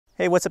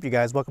Hey, what's up you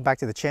guys? Welcome back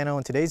to the channel.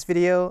 In today's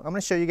video, I'm going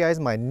to show you guys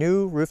my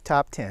new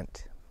rooftop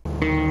tent.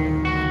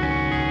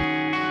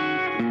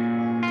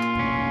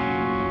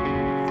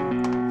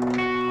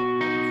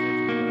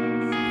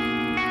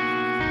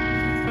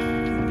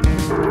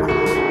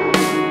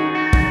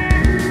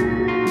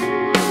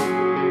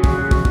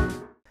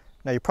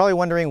 Now you're probably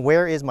wondering,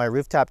 where is my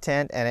rooftop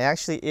tent? And it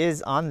actually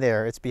is on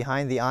there. It's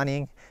behind the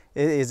awning.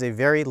 It is a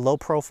very low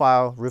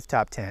profile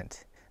rooftop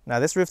tent. Now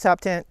this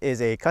rooftop tent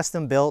is a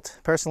custom built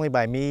personally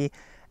by me,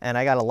 and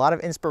I got a lot of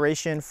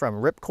inspiration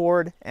from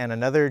Ripcord and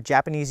another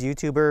Japanese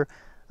YouTuber.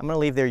 I'm gonna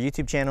leave their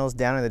YouTube channels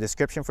down in the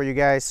description for you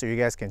guys so you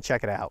guys can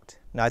check it out.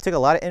 Now I took a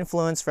lot of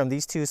influence from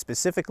these two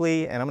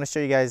specifically, and I'm gonna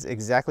show you guys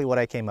exactly what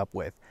I came up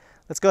with.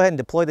 Let's go ahead and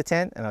deploy the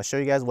tent and I'll show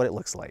you guys what it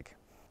looks like.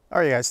 All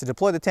right guys, to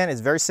deploy the tent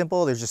is very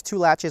simple. There's just two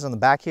latches on the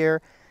back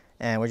here,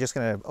 and we're just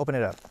gonna open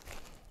it up.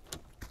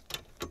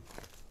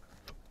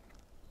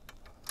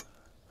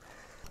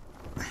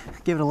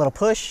 Give it a little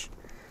push,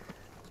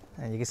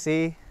 and you can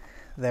see,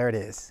 there it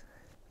is.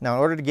 Now in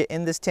order to get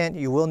in this tent,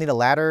 you will need a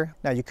ladder.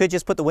 Now you could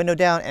just put the window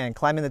down and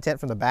climb in the tent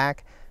from the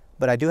back,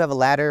 but I do have a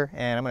ladder,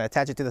 and I'm gonna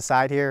attach it to the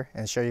side here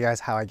and show you guys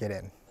how I get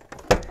in.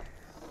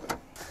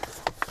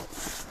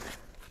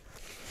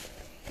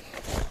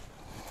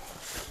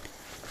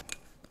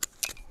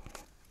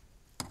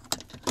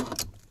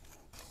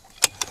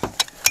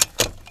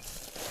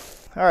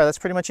 All right, that's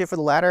pretty much it for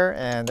the ladder,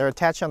 and they're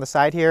attached on the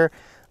side here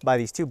by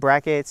these two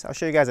brackets. I'll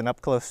show you guys an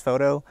up-close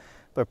photo,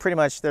 but pretty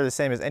much they're the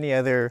same as any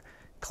other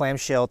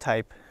clamshell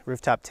type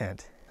rooftop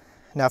tent.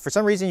 Now, if for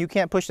some reason you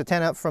can't push the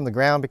tent up from the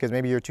ground because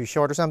maybe you're too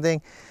short or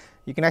something,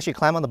 you can actually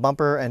climb on the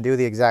bumper and do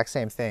the exact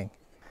same thing.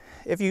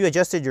 If you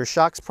adjusted your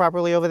shocks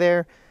properly over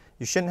there,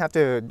 you shouldn't have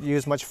to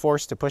use much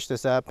force to push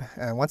this up,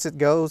 and once it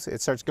goes, it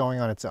starts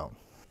going on its own.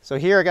 So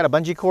here I got a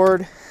bungee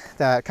cord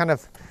that kind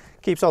of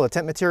keeps all the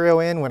tent material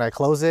in when I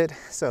close it,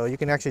 so you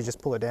can actually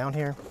just pull it down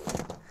here.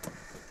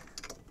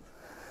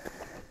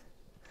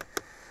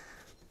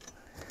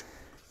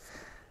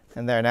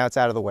 And there, now it's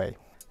out of the way.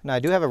 Now I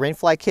do have a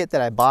rainfly kit that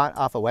I bought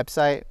off a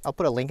website. I'll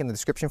put a link in the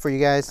description for you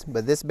guys,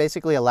 but this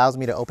basically allows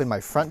me to open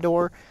my front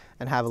door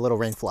and have a little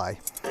rainfly.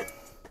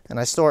 And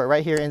I store it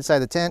right here inside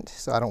the tent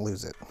so I don't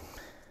lose it.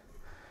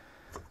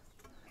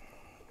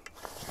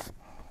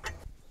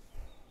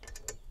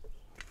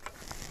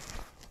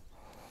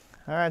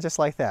 All right, just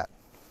like that.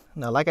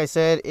 Now, like I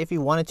said, if you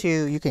wanted to,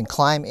 you can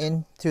climb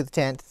in through the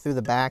tent through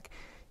the back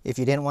if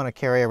you didn't want to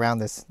carry around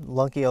this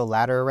lunky old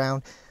ladder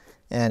around.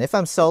 And if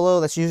I'm solo,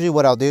 that's usually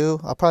what I'll do.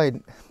 I'll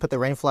probably put the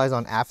rain flies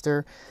on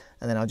after,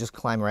 and then I'll just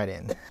climb right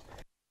in.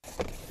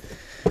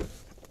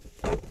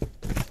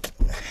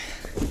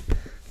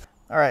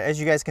 All right, as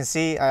you guys can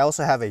see, I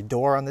also have a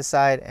door on this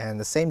side, and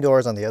the same door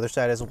is on the other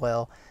side as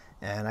well.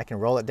 And I can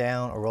roll it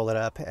down or roll it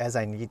up as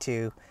I need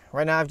to.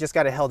 Right now, I've just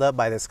got it held up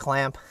by this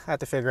clamp. I have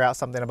to figure out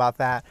something about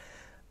that.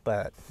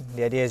 But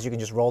the idea is you can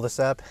just roll this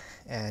up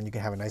and you can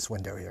have a nice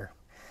window here.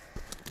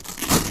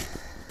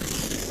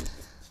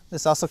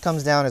 This also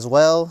comes down as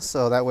well,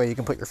 so that way you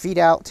can put your feet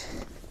out,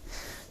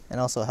 and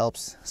also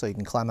helps so you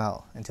can climb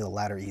out into the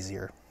ladder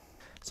easier.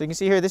 So you can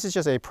see here, this is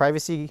just a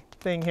privacy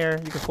thing here.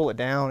 You can pull it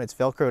down, it's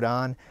Velcroed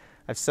on.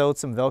 I've sewed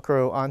some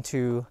Velcro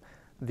onto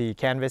the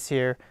canvas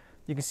here.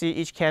 You can see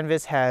each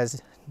canvas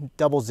has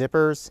double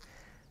zippers,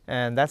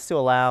 and that's to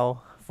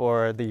allow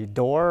for the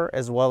door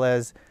as well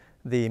as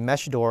the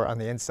mesh door on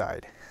the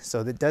inside. So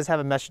it does have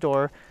a mesh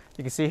door.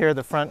 You can see here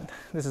the front,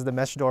 this is the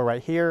mesh door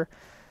right here.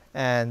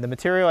 And the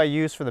material I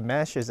use for the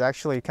mesh is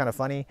actually kind of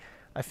funny.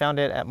 I found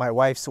it at my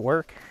wife's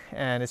work,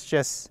 and it's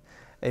just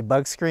a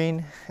bug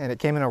screen, and it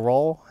came in a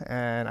roll,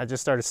 and I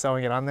just started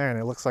sewing it on there, and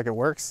it looks like it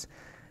works,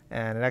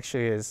 and it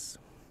actually is,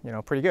 you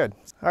know, pretty good.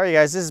 All right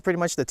guys, this is pretty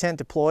much the tent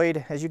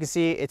deployed. As you can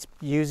see, it's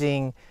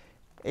using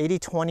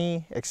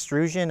 80/20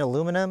 extrusion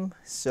aluminum.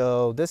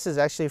 So this is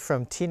actually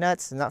from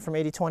T-Nuts, not from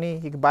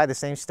 80/20. You can buy the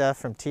same stuff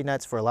from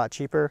T-Nuts for a lot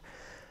cheaper.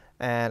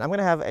 And I'm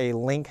gonna have a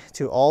link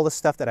to all the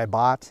stuff that I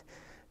bought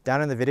down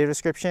in the video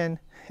description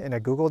in a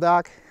Google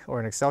Doc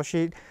or an Excel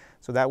sheet,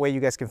 so that way you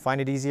guys can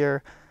find it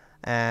easier.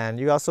 And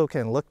you also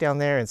can look down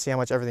there and see how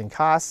much everything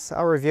costs.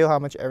 I'll reveal how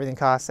much everything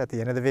costs at the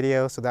end of the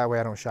video, so that way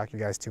I don't shock you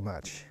guys too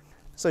much.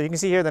 So you can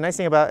see here, the nice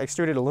thing about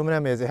extruded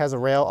aluminum is it has a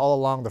rail all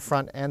along the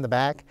front and the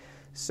back,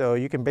 so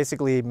you can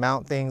basically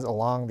mount things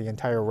along the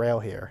entire rail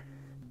here.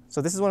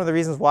 So this is one of the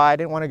reasons why I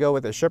didn't want to go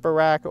with a Sherpa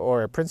rack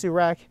or a Prinsu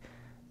rack,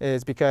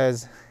 is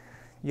because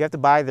you have to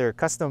buy their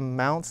custom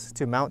mounts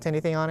to mount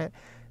anything on it.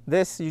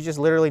 This, you just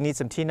literally need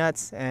some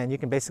T-nuts, and you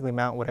can basically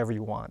mount whatever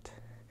you want.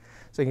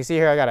 So you can see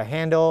here I got a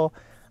handle,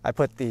 I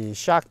put the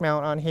shock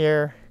mount on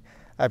here,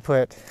 I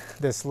put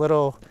this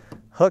little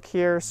hook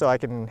here so I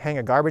can hang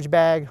a garbage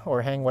bag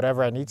or hang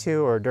whatever I need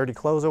to, or dirty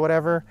clothes or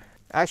whatever.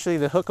 Actually,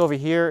 the hook over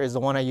here is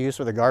the one I use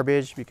for the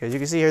garbage, because you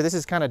can see here this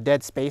is kind of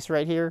dead space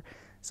right here,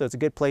 so it's a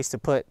good place to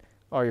put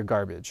all your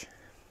garbage.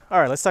 All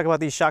right, let's talk about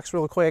these shocks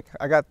real quick.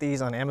 I got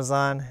these on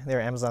Amazon.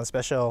 They're Amazon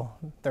special,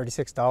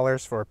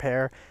 $36 for a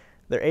pair.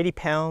 They're 80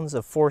 pounds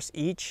of force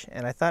each,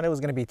 and I thought it was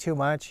going to be too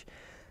much,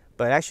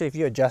 But actually, if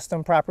you adjust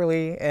them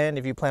properly, and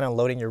if you plan on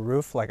loading your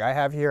roof like I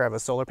have here, I have a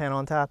solar panel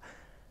on top,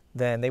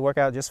 then they work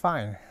out just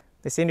fine.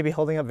 They seem to be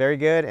holding up very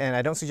good, and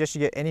I don't suggest you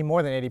get any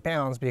more than 80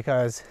 pounds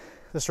because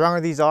the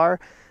stronger these are,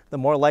 the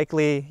more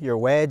likely your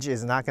wedge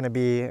is not going to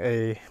be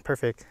a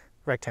perfect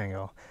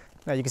rectangle.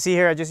 Now you can see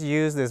here I just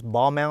used this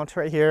ball mount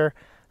right here,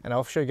 and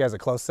I'll show you guys a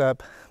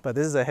close-up, but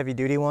this is a heavy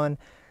duty one,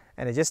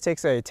 and it just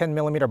takes a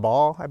 10mm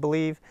ball, I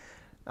believe,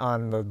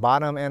 on the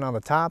bottom and on the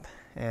top,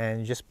 and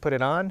you just put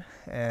it on,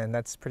 and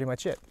that's pretty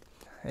much it.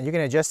 And you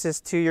can adjust this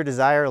to your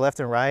desire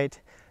left and right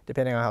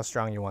depending on how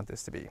strong you want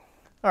this to be.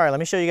 All right, let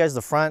me show you guys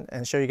the front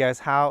and show you guys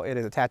how it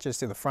attaches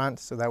to the front,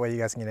 so that way you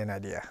guys can get an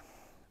idea.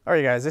 All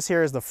right guys, this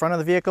here is the front of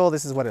the vehicle.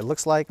 This is what it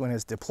looks like when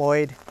it's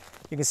deployed.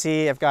 You can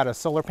see I've got a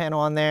solar panel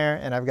on there,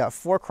 and I've got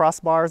 4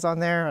 crossbars on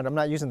there, and I'm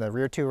not using the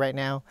rear 2 right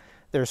now.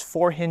 There's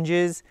 4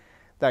 hinges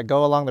that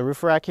go along the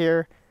roof rack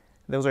here.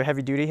 Those are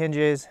heavy duty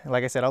hinges.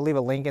 Like I said, I'll leave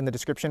a link in the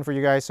description for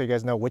you guys so you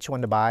guys know which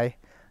one to buy.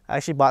 I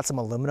actually bought some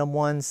aluminum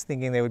ones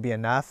thinking they would be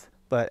enough,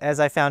 but as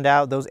I found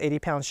out, those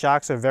 80-pound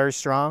shocks are very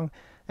strong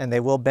and they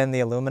will bend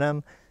the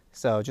aluminum.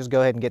 So just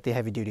go ahead and get the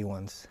heavy duty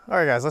ones. All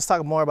right guys, let's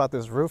talk more about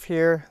this roof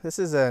here. This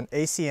is an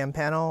ACM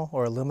panel,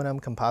 or aluminum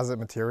composite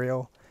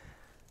material.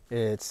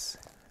 It's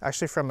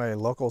actually from a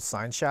local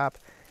sign shop,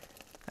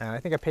 and I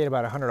think I paid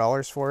about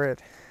 $100 for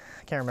it.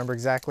 I can't remember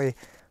exactly,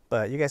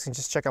 but you guys can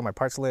just check out my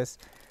parts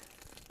list.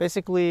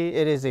 Basically,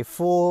 it is a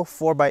full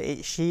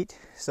 4x8 sheet,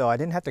 so I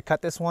didn't have to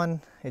cut this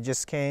one. It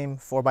just came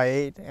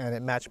 4x8 and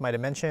it matched my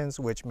dimensions,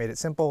 which made it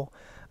simple.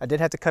 I did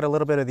have to cut a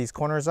little bit of these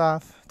corners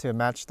off to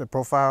match the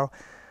profile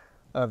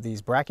of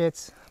these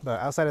brackets, but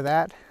outside of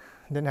that,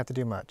 didn't have to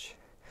do much.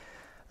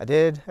 I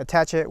did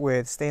attach it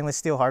with stainless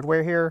steel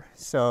hardware here,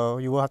 so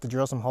you will have to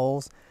drill some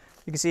holes.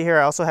 You can see here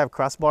I also have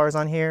crossbars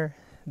on here.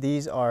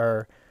 These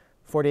are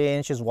 48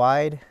 inches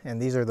wide,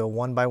 and these are the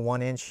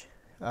 1x1 inch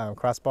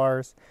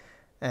crossbars.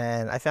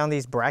 And I found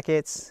these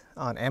brackets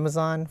on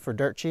Amazon for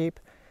dirt cheap,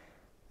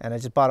 and I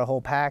just bought a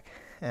whole pack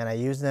and I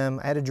used them.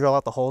 I had to drill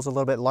out the holes a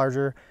little bit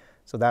larger,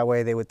 so that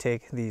way they would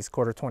take these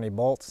 1/4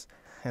 bolts.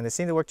 And they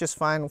seem to work just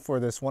fine for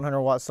this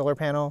 100-watt solar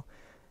panel,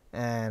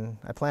 and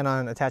I plan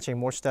on attaching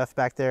more stuff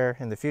back there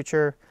in the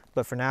future,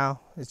 but for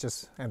now it's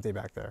just empty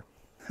back there.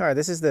 All right,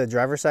 this is the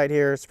driver's side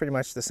here. It's pretty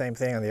much the same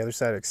thing on the other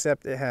side,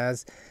 except it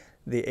has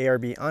the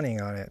ARB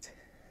awning on it.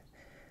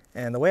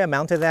 And the way I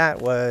mounted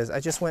that was I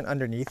just went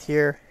underneath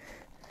here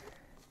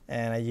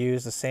and I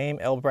used the same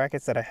L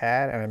brackets that I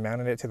had, and I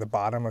mounted it to the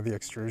bottom of the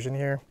extrusion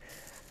here.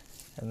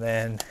 And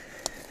then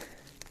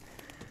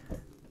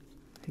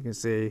you can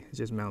see it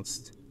just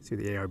mounts to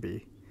the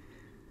ARB.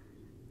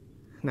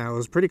 Now it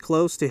was pretty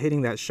close to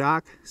hitting that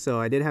shock, so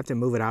I did have to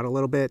move it out a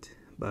little bit,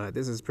 but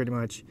this is pretty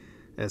much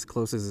as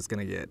close as it's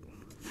gonna get.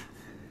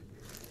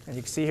 And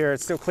you can see here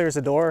it still clears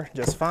the door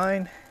just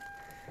fine.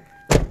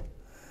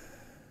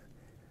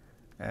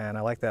 And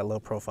I like that low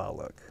profile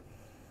look.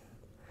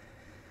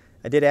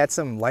 I did add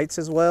some lights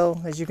as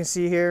well, as you can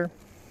see here.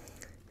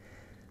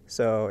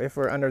 So if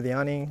we're under the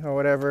awning or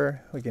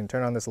whatever, we can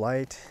turn on this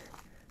light.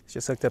 It's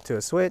just hooked up to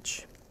a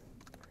switch.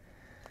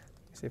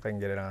 See if I can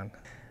get it on.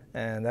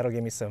 And that'll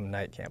give me some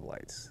night camp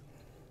lights.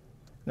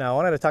 Now I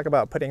wanted to talk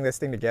about putting this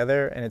thing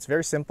together, and it's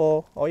very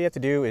simple. All you have to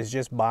do is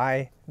just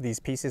buy these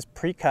pieces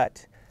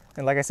pre-cut.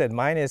 And like I said,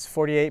 mine is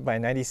 48 by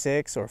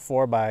 96 or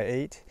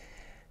 4x8.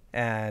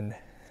 And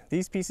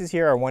these pieces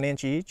here are 1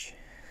 inch each,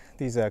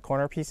 these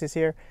corner pieces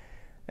here.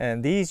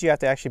 And these you have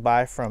to actually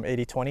buy from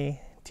 80/20.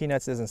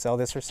 T-Nuts doesn't sell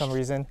this for some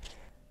reason.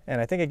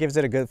 And I think it gives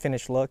it a good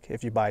finished look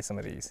if you buy some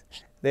of these.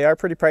 They are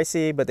pretty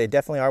pricey, but they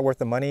definitely are worth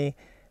the money.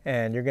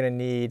 And you're gonna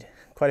need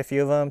quite a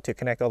few of them to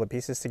connect all the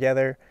pieces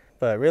together.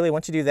 But really,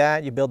 once you do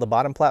that, you build the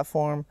bottom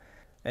platform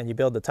and you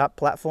build the top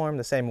platform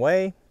the same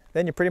way,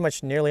 then you're pretty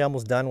much nearly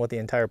almost done with the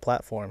entire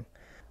platform.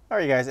 All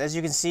right, guys, as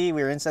you can see,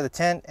 we're inside the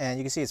tent, and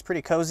you can see it's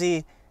pretty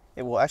cozy.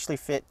 It will actually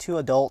fit 2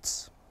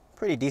 adults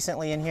pretty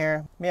decently in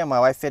here. Me and my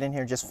wife fit in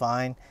here just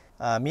fine.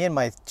 Me and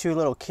my 2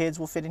 little kids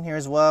will fit in here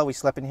as well. We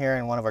slept in here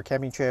in one of our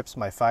camping trips,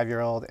 my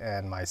 5-year-old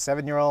and my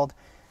 7-year-old,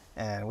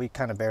 and we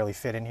kind of barely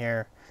fit in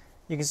here.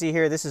 You can see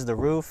here, this is the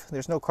roof.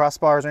 There's no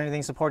crossbars or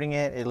anything supporting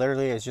it. It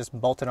literally is just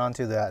bolted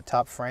onto the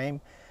top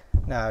frame.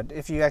 Now,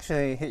 if you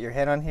actually hit your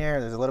head on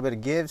here, there's a little bit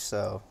of give,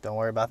 so don't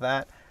worry about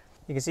that.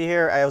 You can see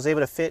here, I was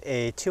able to fit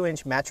a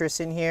 2-inch mattress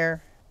in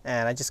here,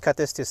 and I just cut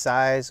this to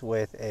size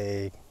with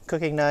a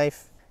cooking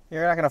knife.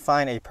 You're not gonna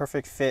find a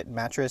perfect fit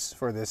mattress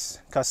for this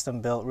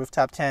custom built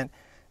rooftop tent,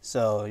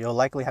 so you'll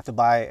likely have to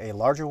buy a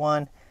larger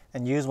one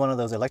and use one of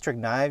those electric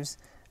knives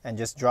and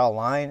just draw a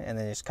line and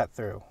then just cut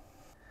through.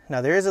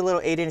 Now there is a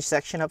little 8-inch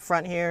section up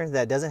front here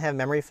that doesn't have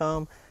memory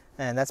foam,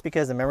 and that's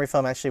because the memory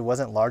foam actually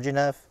wasn't large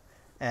enough,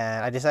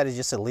 and I decided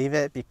just to leave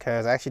it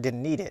because I actually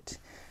didn't need it.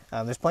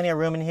 There's plenty of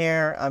room in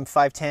here. I'm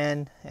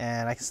 5'10",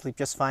 and I can sleep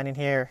just fine in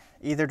here,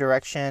 either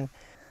direction.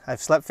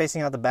 I've slept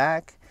facing out the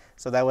back,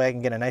 so that way I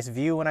can get a nice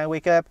view when I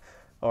wake up,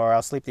 or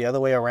I'll sleep the other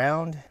way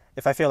around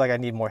if I feel like I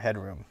need more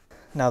headroom.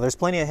 Now there's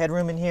plenty of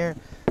headroom in here.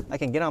 I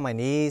can get on my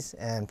knees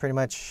and pretty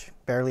much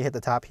barely hit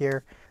the top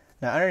here.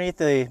 Now underneath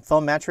the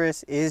foam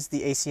mattress is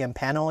the ACM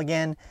panel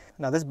again.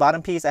 Now this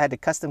bottom piece I had to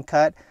custom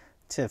cut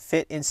to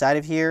fit inside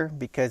of here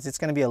because it's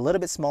going to be a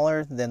little bit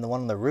smaller than the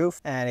one on the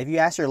roof. And if you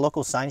ask your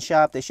local sign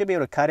shop, they should be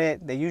able to cut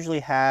it. They usually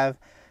have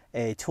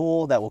a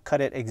tool that will cut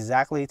it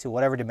exactly to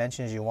whatever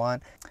dimensions you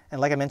want. And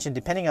like I mentioned,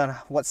 depending on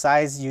what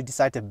size you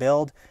decide to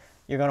build,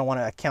 you're going to want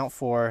to account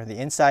for the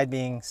inside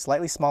being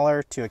slightly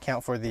smaller to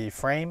account for the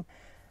frame,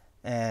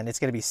 and it's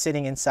going to be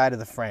sitting inside of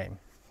the frame.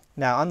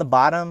 Now on the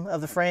bottom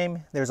of the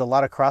frame, there's a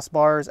lot of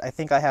crossbars. I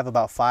think I have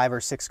about 5 or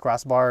 6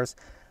 crossbars,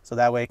 so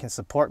that way it can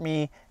support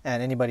me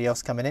and anybody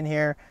else coming in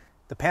here.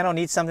 The panel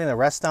needs something to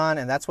rest on,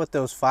 and that's what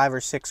those 5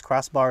 or 6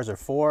 crossbars are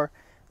for.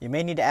 You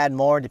may need to add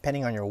more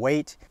depending on your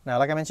weight. Now,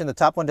 like I mentioned, the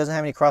top one doesn't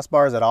have any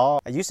crossbars at all.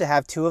 I used to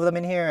have 2 of them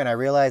in here, and I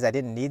realized I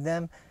didn't need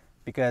them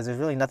because there's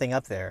really nothing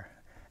up there.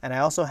 And I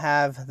also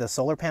have the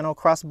solar panel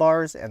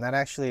crossbars, and that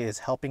actually is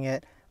helping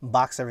it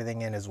box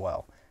everything in as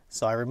well.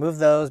 So I removed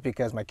those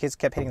because my kids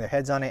kept hitting their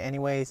heads on it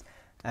anyways,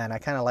 and I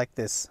kind of like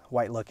this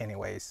white look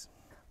anyways.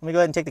 Let me go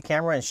ahead and take the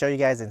camera and show you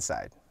guys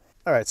inside.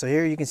 All right, so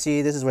here you can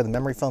see this is where the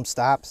memory foam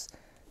stops,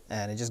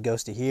 and it just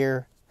goes to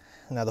here.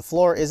 Now the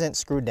floor isn't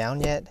screwed down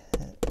yet.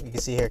 You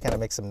can see here it kind of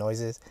makes some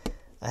noises.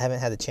 I haven't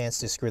had the chance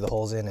to screw the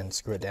holes in and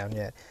screw it down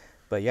yet,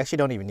 but you actually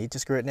don't even need to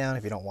screw it down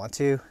if you don't want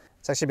to.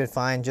 It's actually been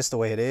fine just the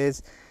way it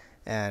is.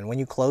 And when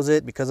you close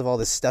it, because of all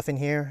this stuff in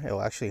here, it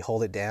will actually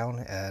hold it down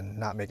and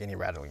not make any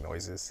rattling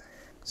noises.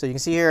 So you can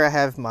see here I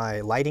have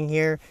my lighting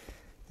here.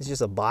 It's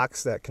just a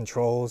box that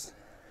controls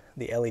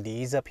the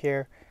LEDs up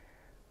here.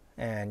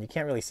 And you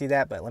can't really see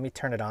that, but let me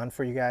turn it on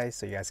for you guys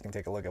so you guys can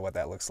take a look at what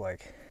that looks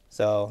like.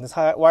 So this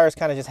wire is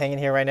kind of just hanging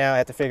here right now. I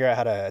have to figure out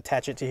how to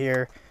attach it to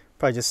here.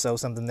 Probably just sew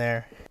something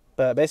there.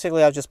 But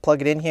basically I'll just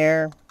plug it in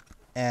here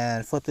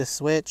and flip this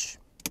switch.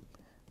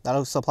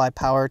 That'll supply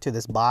power to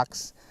this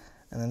box.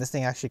 And then this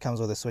thing actually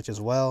comes with a switch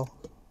as well,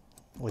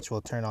 which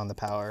will turn on the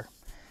power.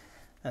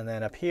 And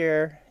then up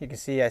here, you can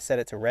see I set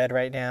it to red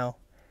right now.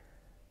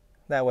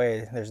 That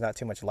way there's not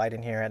too much light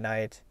in here at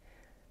night.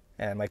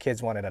 And my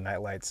kids wanted a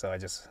night light, so I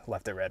just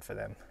left it red for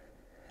them.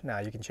 Now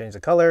you can change the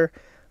color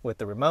with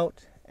the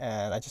remote,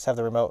 and I just have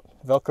the remote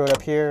Velcroed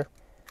up here,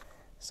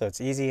 so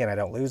it's easy and I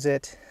don't lose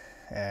it.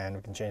 And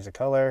we can change the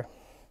color.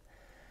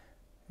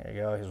 There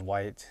you go, here's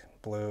white,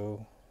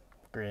 blue,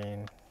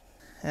 green.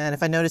 And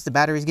if I notice the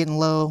battery's getting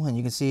low and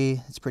you can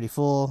see it's pretty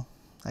full,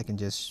 I can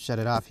just shut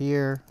it off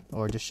here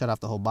or just shut off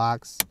the whole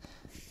box.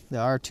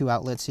 There are 2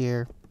 outlets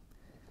here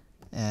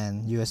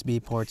and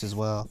USB ports as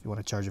well if you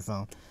want to charge your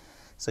phone.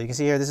 So you can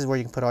see here, this is where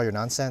you can put all your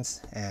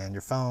nonsense and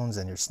your phones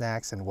and your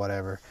snacks and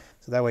whatever.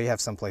 So that way you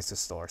have some place to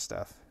store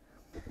stuff.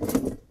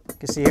 You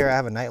can see here I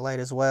have a night light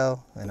as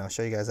well, and I'll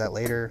show you guys that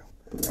later.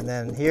 And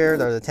then here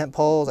there are the tent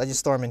poles. I just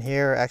store them in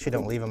here. I actually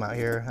don't leave them out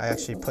here. I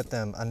actually put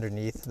them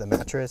underneath the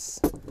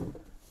mattress,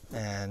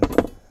 and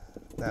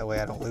that way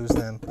I don't lose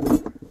them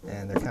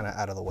and they're kind of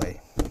out of the way.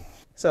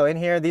 So in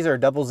here, these are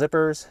double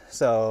zippers,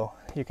 so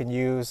you can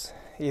use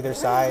either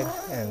side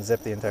and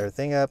zip the entire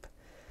thing up.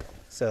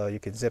 So you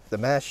can zip the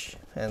mesh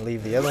and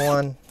leave the other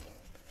one,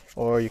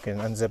 or you can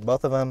unzip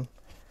both of them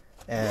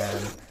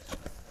and,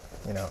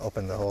 you know,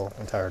 open the whole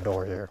entire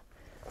door here.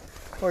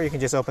 Or you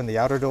can just open the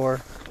outer door.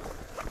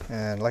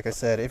 And like I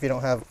said, if you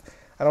don't have,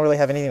 I don't really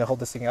have anything to hold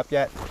this thing up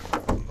yet.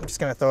 I'm just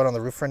gonna throw it on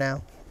the roof for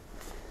now.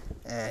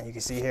 And you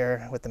can see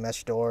here with the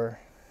mesh door,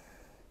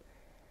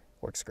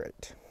 works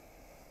great.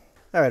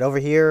 All right, over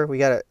here, we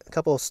got a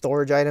couple of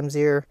storage items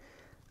here.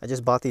 I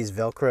just bought these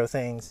Velcro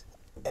things,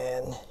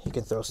 and you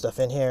can throw stuff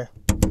in here.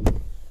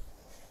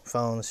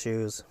 Phones,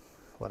 shoes,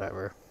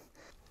 whatever.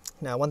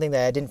 Now, one thing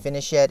that I didn't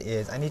finish yet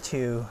is I need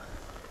to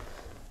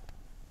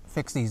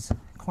fix these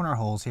corner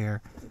holes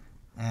here,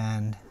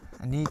 and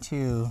I need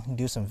to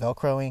do some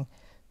Velcroing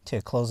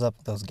to close up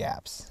those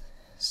gaps.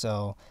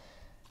 So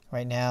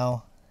right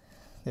now,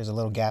 there's a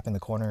little gap in the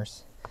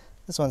corners.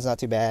 This one's not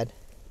too bad.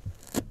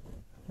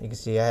 You can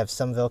see I have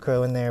some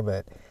Velcro in there,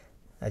 but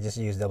I just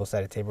use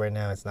double-sided tape right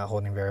now. It's not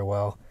holding very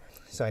well.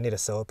 So I need to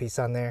sew a piece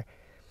on there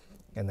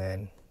and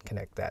then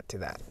connect that to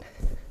that.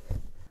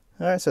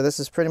 All right, so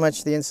this is pretty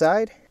much the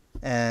inside.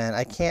 And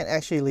I can't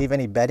actually leave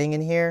any bedding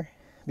in here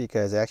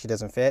because it actually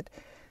doesn't fit.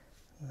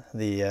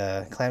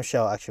 The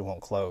clamshell actually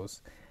won't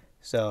close.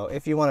 So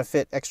if you want to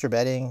fit extra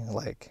bedding,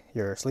 like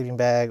your sleeping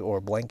bag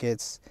or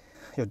blankets,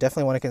 you'll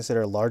definitely want to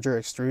consider larger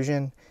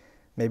extrusion,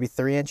 maybe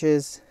 3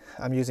 inches.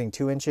 I'm using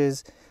 2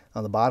 inches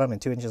on the bottom and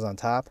 2 inches on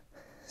top.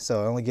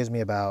 So it only gives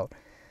me about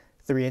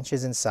 3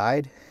 inches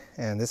inside.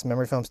 And this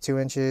memory foam's 2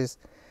 inches.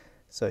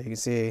 So you can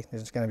see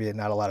there's going to be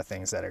not a lot of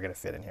things that are going to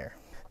fit in here.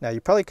 Now you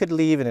probably could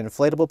leave an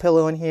inflatable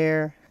pillow in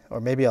here,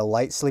 or maybe a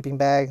light sleeping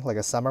bag, like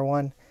a summer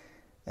one,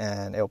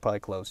 and it'll probably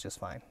close just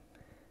fine.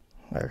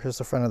 All right, here's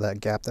the front of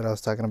that gap that I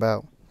was talking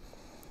about.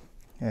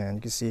 And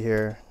you can see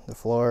here, the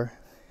floor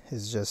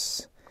is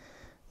just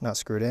not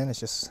screwed in. It's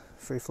just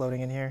free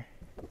floating in here.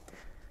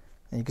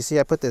 And you can see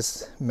I put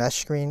this mesh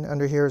screen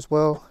under here as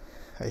well.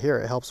 I hear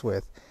it helps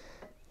with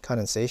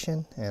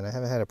condensation, and I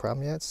haven't had a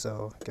problem yet,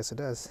 so I guess it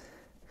does.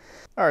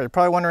 All right, you're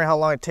probably wondering how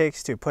long it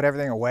takes to put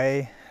everything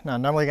away. Now,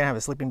 normally you're gonna have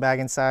a sleeping bag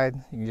inside.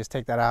 You can just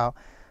take that out,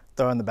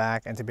 throw it in the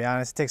back, and to be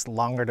honest, it takes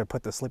longer to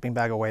put the sleeping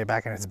bag away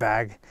back in its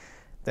bag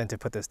than to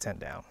put this tent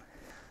down.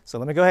 So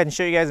let me go ahead and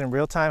show you guys in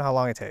real time how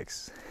long it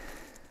takes.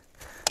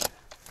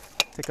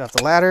 Take off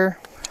the ladder,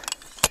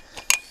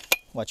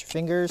 watch your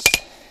fingers.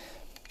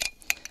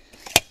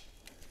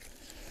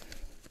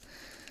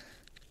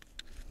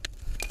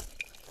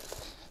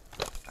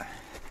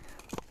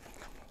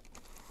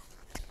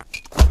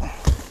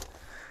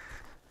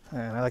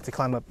 And I like to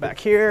climb up back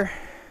here,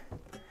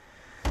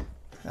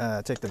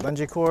 take the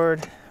bungee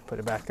cord, put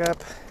it back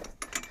up.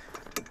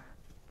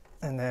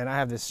 And then I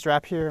have this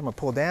strap here, I'm gonna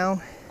pull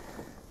down,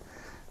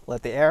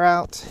 let the air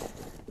out.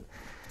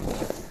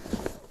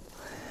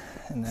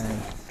 And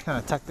then kind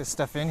of tuck this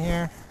stuff in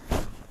here.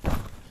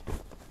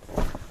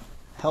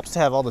 Helps to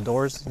have all the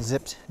doors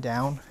zipped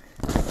down,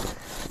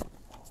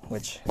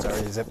 which is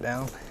already zipped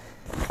down.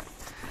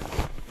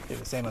 Do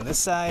the same on this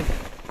side.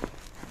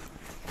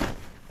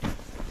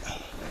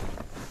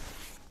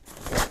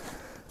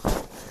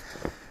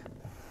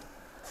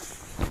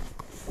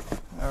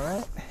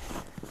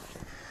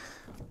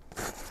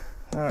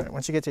 All right,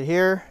 once you get to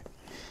here,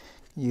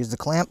 use the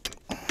clamp.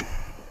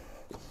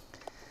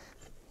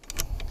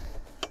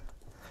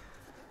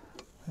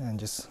 And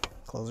just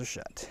close her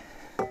shut.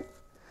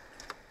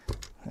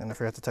 And I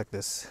forgot to tuck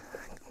this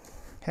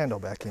handle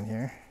back in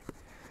here.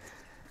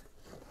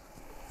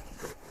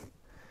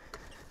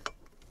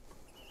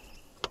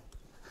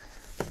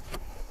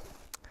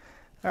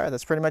 All right,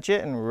 that's pretty much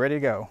it, and we're ready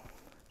to go.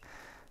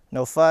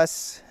 No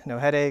fuss, no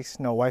headaches,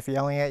 no wife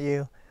yelling at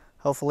you,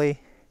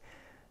 hopefully,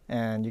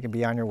 and you can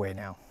be on your way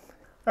now.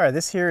 All right,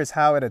 this here is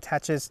how it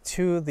attaches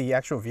to the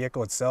actual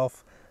vehicle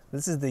itself.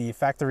 This is the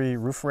factory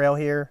roof rail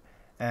here,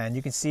 and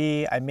you can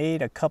see I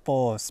made a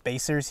couple of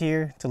spacers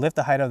here to lift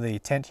the height of the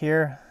tent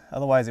here,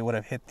 otherwise it would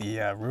have hit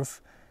the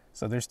roof.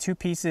 So there's two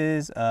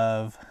pieces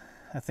of,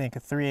 I think, a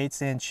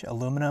 3/8 inch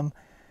aluminum.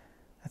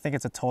 I think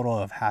it's a total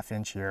of 1/2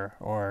 inch here,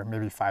 or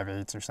maybe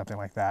 5/8 or something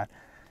like that.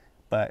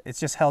 But it's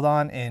just held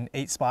on in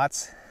 8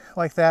 spots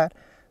like that.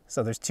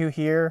 So there's 2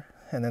 here,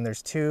 and then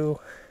there's 2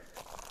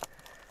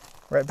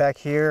 right back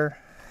here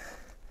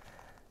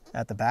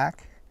at the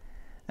back,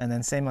 and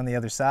then same on the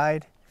other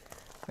side.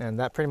 And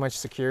that pretty much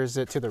secures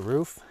it to the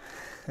roof.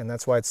 And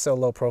that's why it's so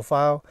low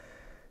profile,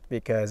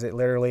 because it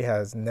literally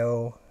has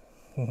no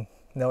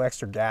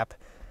extra gap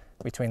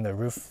between the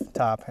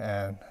rooftop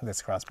and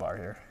this crossbar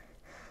here.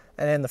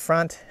 And in the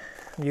front,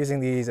 I'm using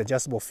these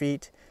adjustable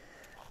feet,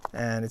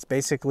 and it's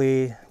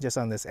basically just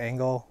on this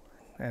angle,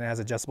 and it has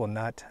adjustable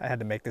nut. I had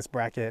to make this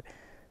bracket,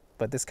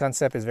 but this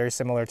concept is very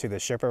similar to the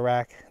Sherpa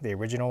rack, the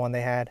original one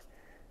they had.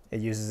 It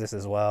uses this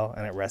as well,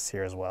 and it rests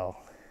here as well.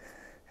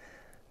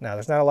 Now,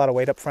 there's not a lot of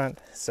weight up front,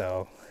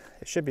 so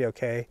it should be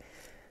okay,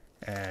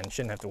 and you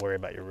shouldn't have to worry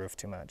about your roof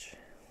too much.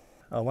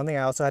 One thing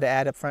I also had to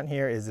add up front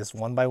here is this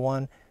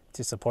 1x1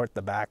 to support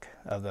the back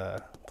of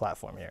the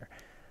platform here.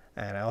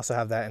 And I also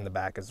have that in the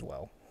back as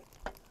well.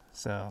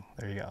 So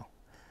there you go.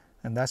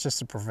 And that's just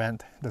to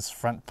prevent this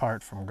front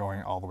part from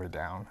going all the way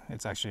down.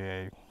 It's actually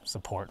a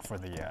support for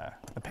the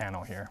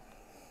panel here.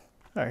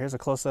 All right, here's a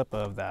close-up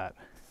of that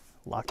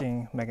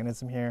locking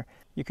mechanism here.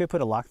 You could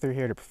put a lock through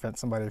here to prevent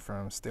somebody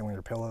from stealing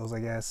your pillows, I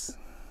guess.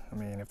 I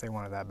mean, if they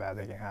want it that bad,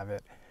 they can have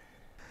it.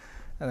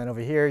 And then over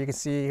here, you can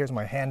see, here's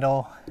my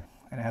handle,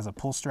 and it has a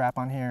pull strap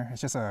on here.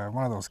 It's just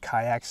one of those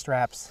kayak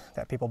straps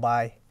that people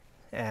buy,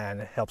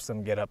 and it helps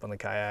them get up on the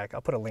kayak.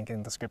 I'll put a link in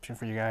the description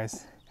for you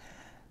guys.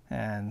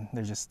 And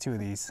there's just 2 of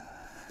these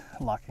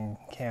locking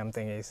cam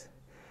thingies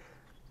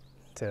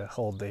to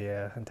hold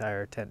the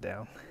entire tent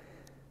down.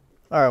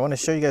 All right, I want to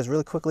show you guys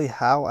really quickly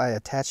how I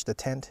attach the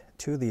tent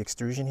to the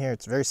extrusion here.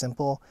 It's very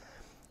simple.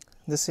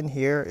 This in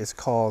here is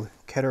called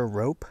Keter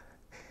rope,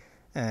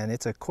 and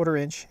it's a 1/4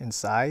 inch in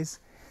size.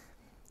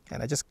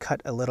 And I just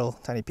cut a little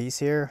tiny piece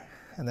here,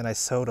 and then I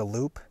sewed a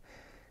loop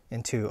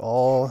into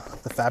all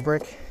the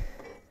fabric.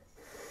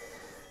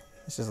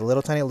 It's just a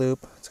little tiny loop.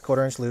 It's a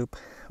 1/4 inch loop,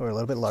 or a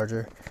little bit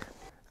larger.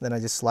 Then I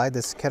just slide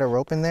this Keter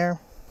rope in there,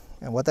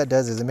 and what that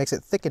does is it makes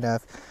it thick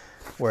enough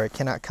where it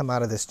cannot come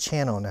out of this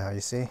channel now,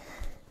 you see?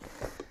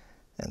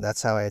 And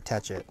that's how I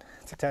attach it.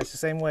 It's attached the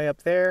same way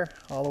up there,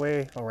 all the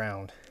way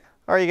around.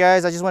 All right, you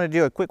guys, I just want to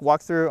do a quick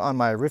walkthrough on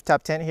my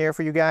rooftop tent here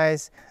for you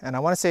guys. And I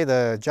want to say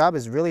the job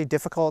is really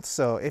difficult,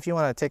 so if you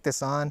want to take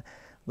this on,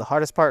 the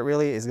hardest part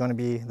really is going to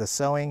be the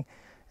sewing.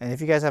 And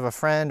if you guys have a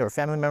friend or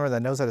family member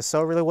that knows how to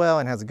sew really well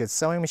and has a good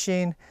sewing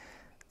machine,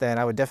 then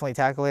I would definitely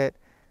tackle it.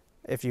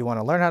 If you want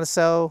to learn how to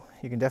sew,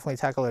 you can definitely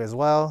tackle it as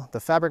well. The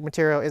fabric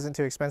material isn't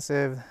too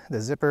expensive. The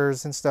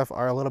zippers and stuff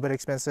are a little bit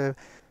expensive,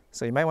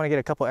 so you might want to get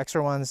a couple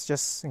extra ones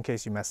just in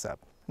case you mess up.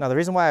 Now, the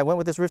reason why I went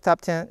with this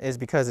rooftop tent is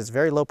because it's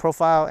very low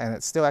profile and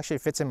it still actually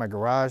fits in my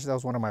garage. That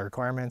was one of my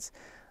requirements.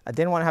 I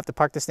didn't want to have to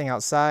park this thing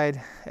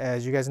outside.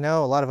 As you guys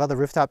know, a lot of other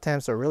rooftop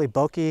tents are really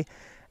bulky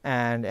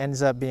and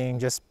ends up being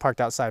just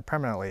parked outside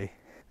permanently.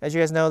 As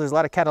you guys know, there's a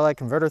lot of catalytic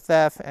converter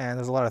theft, and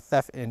there's a lot of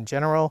theft in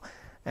general.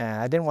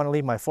 And I didn't want to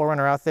leave my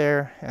 4Runner out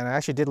there, and I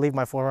actually did leave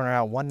my 4Runner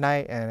out one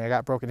night and it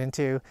got broken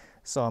into.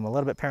 So I'm a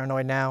little bit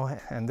paranoid now,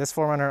 and this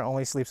 4Runner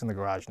only sleeps in the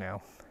garage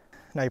now.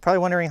 Now you're probably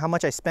wondering how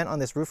much I spent on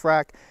this roof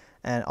rack,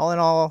 and all in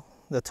all,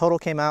 the total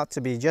came out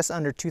to be just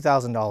under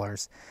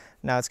 $2,000.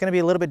 Now it's gonna be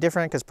a little bit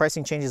different because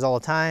pricing changes all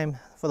the time.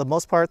 For the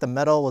most part, the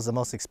metal was the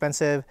most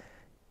expensive,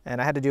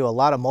 and I had to do a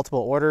lot of multiple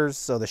orders,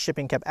 so the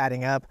shipping kept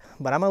adding up.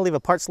 But I'm gonna leave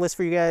a parts list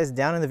for you guys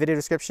down in the video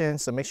description,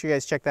 so make sure you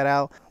guys check that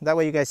out. That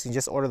way you guys can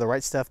just order the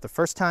right stuff the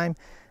first time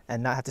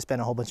and not have to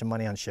spend a whole bunch of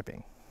money on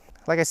shipping.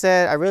 Like I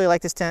said, I really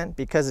like this tent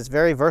because it's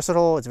very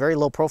versatile, it's very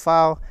low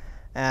profile.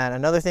 And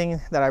another thing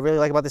that I really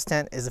like about this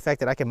tent is the fact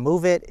that I can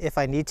move it if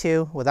I need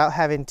to without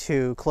having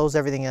to close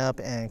everything up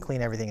and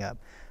clean everything up.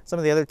 Some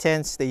of the other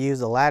tents, they use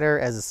a ladder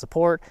as a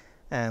support,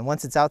 and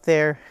once it's out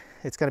there,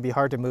 it's gonna be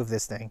hard to move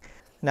this thing.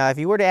 Now, if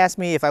you were to ask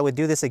me if I would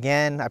do this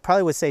again, I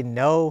probably would say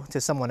no to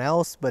someone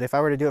else, but if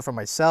I were to do it for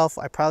myself,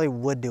 I probably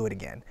would do it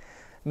again.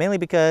 Mainly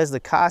because the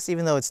cost,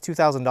 even though it's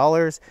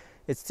 $2,000,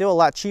 it's still a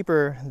lot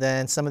cheaper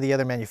than some of the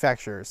other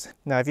manufacturers.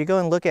 Now, if you go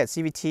and look at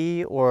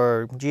CVT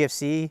or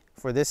GFC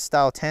for this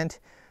style tent,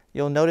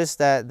 you'll notice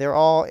that they're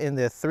all in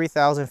the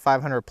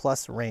 3,500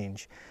 plus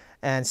range.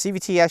 And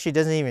CVT actually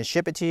doesn't even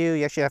ship it to you.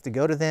 You actually have to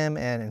go to them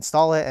and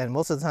install it, and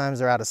most of the times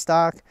they're out of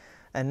stock.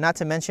 And not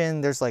to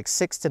mention, there's like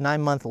 6 to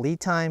 9 month lead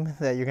time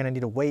that you're gonna need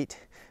to wait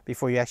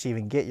before you actually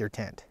even get your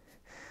tent.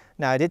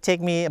 Now, it did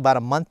take me about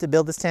a month to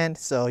build this tent,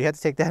 so you have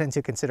to take that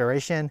into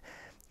consideration.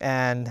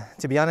 And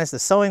to be honest, the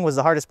sewing was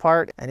the hardest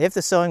part. And if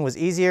the sewing was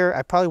easier,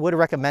 I probably would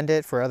recommend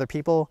it for other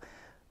people.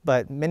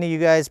 But many of you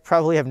guys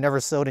probably have never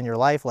sewed in your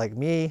life like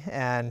me.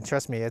 And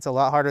trust me, it's a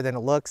lot harder than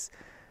it looks.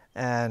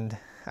 And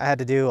I had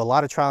to do a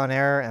lot of trial and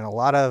error and a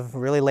lot of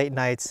really late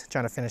nights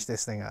trying to finish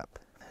this thing up.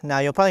 Now,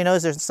 you'll probably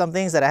notice there's some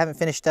things that I haven't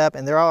finished up,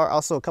 and there are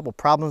also a couple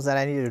problems that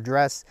I need to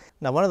address.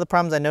 Now, one of the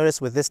problems I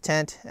noticed with this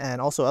tent and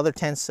also other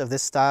tents of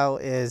this style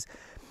is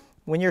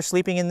when you're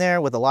sleeping in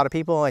there with a lot of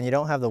people and you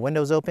don't have the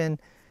windows open,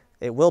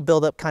 it will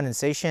build up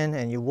condensation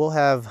and you will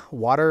have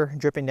water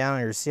dripping down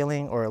on your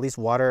ceiling, or at least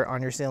water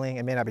on your ceiling.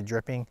 It may not be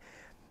dripping.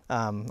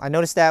 I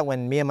noticed that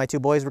when me and my two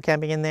boys were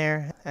camping in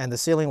there, and the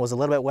ceiling was a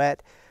little bit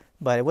wet,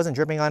 but it wasn't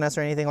dripping on us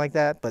or anything like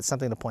that, but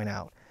something to point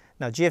out.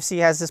 Now, GFC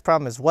has this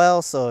problem as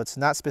well, so it's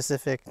not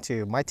specific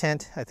to my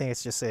tent. I think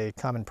it's just a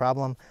common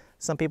problem.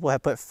 Some people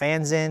have put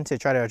fans in to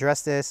try to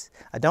address this.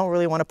 I don't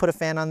really want to put a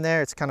fan on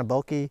there. It's kind of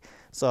bulky.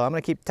 So I'm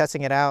going to keep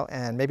testing it out,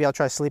 and maybe I'll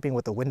try sleeping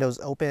with the windows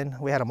open.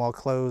 We had them all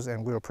closed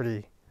and we were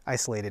pretty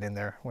isolated in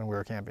there when we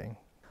were camping.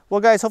 Well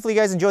guys, hopefully you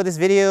guys enjoyed this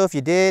video. If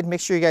you did, make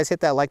sure you guys hit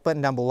that like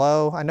button down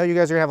below. I know you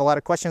guys are gonna have a lot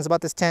of questions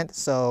about this tent,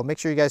 so make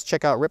sure you guys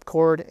check out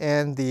Ripcord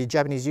and the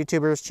Japanese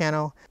YouTuber's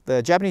channel.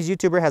 The Japanese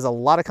YouTuber has a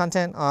lot of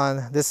content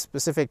on this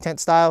specific tent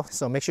style,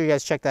 so make sure you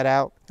guys check that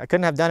out. I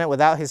couldn't have done it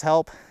without his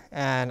help,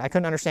 and I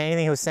couldn't understand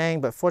anything he was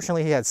saying, but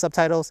fortunately he had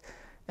subtitles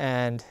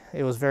and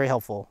it was very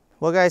helpful.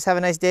 Well guys, have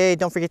a nice day.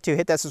 Don't forget to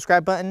hit that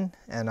subscribe button,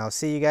 and I'll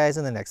see you guys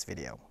in the next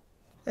video.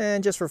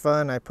 And just for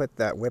fun, I put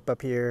that whip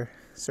up here.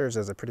 Serves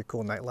as a pretty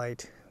cool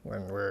nightlight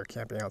when we're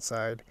camping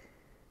outside,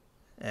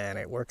 and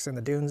it works in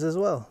the dunes as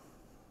well.